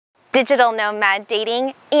digital nomad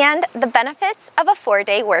dating, and the benefits of a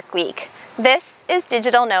 4-day work week. This is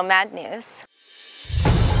Digital Nomad News.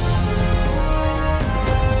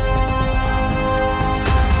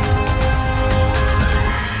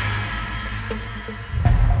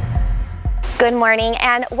 Good morning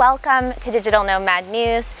and welcome to Digital Nomad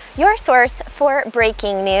News, your source for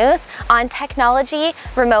breaking news on technology,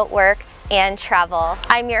 remote work, and travel.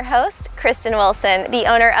 I'm your host, Kristen Wilson, the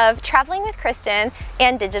owner of Traveling with Kristen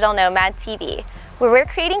and Digital Nomad TV, where we're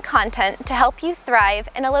creating content to help you thrive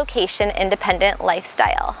in a location-independent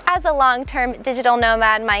lifestyle. As a long-term digital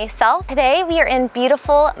nomad myself, today we are in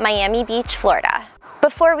beautiful Miami Beach, Florida.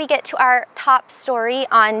 Before we get to our top story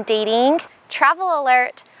on dating, travel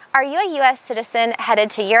alert. Are you a U.S. citizen headed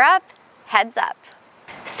to Europe? Heads up.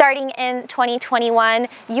 Starting in 2021,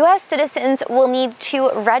 U.S. citizens will need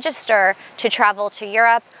to register to travel to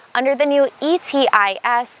Europe under the new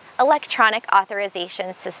ETIS electronic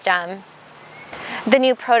authorization system. The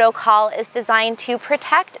new protocol is designed to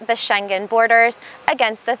protect the Schengen borders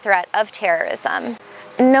against the threat of terrorism.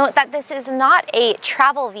 Note that this is not a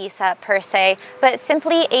travel visa per se, but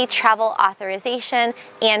simply a travel authorization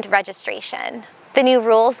and registration. The new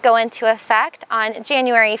rules go into effect on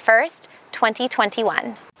January 1st,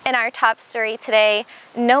 2021. In our top story today,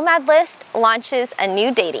 Nomad List launches a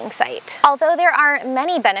new dating site. Although there are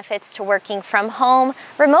many benefits to working from home,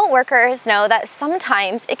 remote workers know that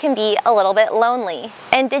sometimes it can be a little bit lonely.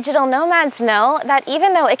 And digital nomads know that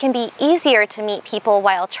even though it can be easier to meet people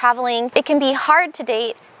while traveling, it can be hard to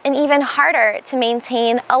date and even harder to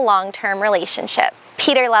maintain a long-term relationship.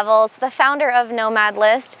 Peter Levels, the founder of Nomad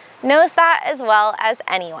List, knows that as well as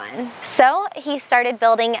anyone. So he started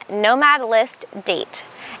building Nomad List Date,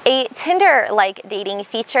 a Tinder-like dating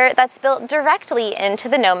feature that's built directly into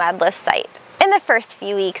the Nomad List site. In the first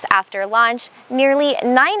few weeks after launch, nearly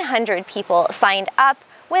 900 people signed up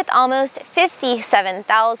with almost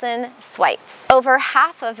 57,000 swipes. Over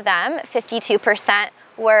half of them, 52%,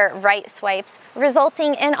 were right swipes,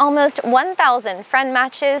 resulting in almost 1,000 friend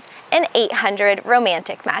matches and 800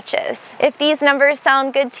 romantic matches. If these numbers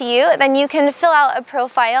sound good to you, then you can fill out a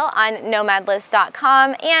profile on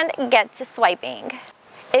nomadlist.com and get to swiping.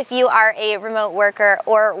 If you are a remote worker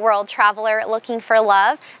or world traveler looking for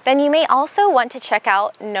love, then you may also want to check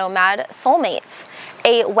out Nomad Soulmates,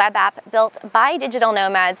 a web app built by digital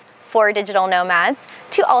nomads for digital nomads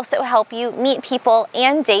to also help you meet people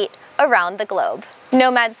and date around the globe.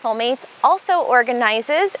 Nomad Soulmates also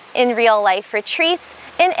organizes in real-life retreats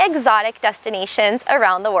in exotic destinations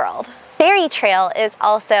around the world. Fairy Trail is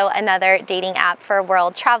also another dating app for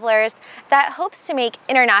world travelers that hopes to make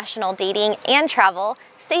international dating and travel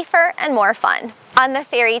safer and more fun. On the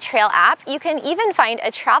Fairy Trail app, you can even find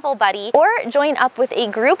a travel buddy or join up with a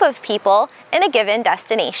group of people in a given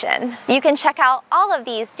destination. You can check out all of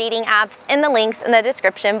these dating apps in the links in the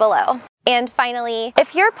description below. And finally,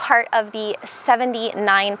 if you're part of the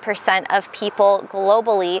 79% of people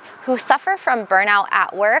globally who suffer from burnout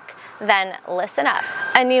at work, then listen up.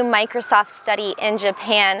 A new Microsoft study in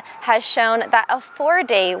Japan has shown that a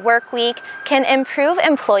 4-day work week can improve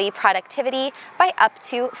employee productivity by up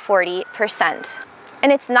to 40%.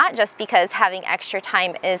 And it's not just because having extra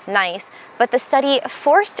time is nice, but the study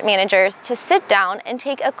forced managers to sit down and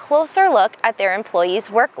take a closer look at their employees'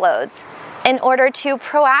 workloads in order to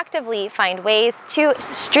proactively find ways to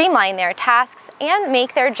streamline their tasks and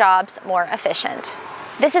make their jobs more efficient.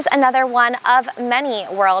 This is another one of many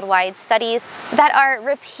worldwide studies that are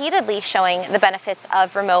repeatedly showing the benefits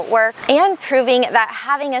of remote work and proving that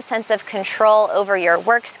having a sense of control over your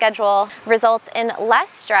work schedule results in less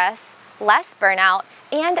stress, less burnout,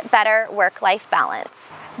 and better work-life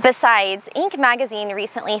balance. Besides, Inc. magazine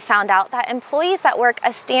recently found out that employees that work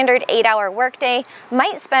a standard 8-hour workday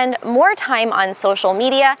might spend more time on social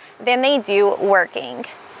media than they do working.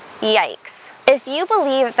 Yikes. If you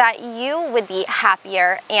believe that you would be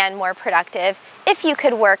happier and more productive if you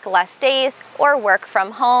could work less days or work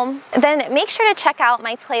from home, then make sure to check out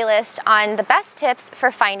my playlist on the best tips for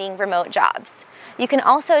finding remote jobs. You can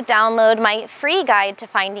also download my free guide to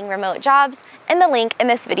finding remote jobs in the link in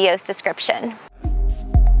this video's description.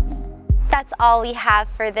 That's all we have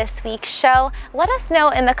for this week's show. Let us know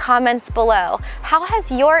in the comments below, how has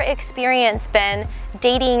your experience been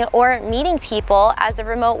dating or meeting people as a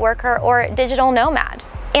remote worker or digital nomad?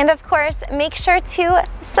 And of course, make sure to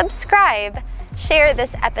subscribe. Share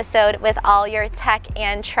this episode with all your tech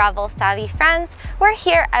and travel savvy friends. We're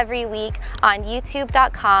here every week on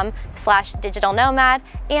youtube.com/digitalnomad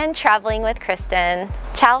and Traveling with Kristen.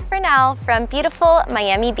 Ciao for now from beautiful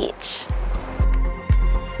Miami Beach.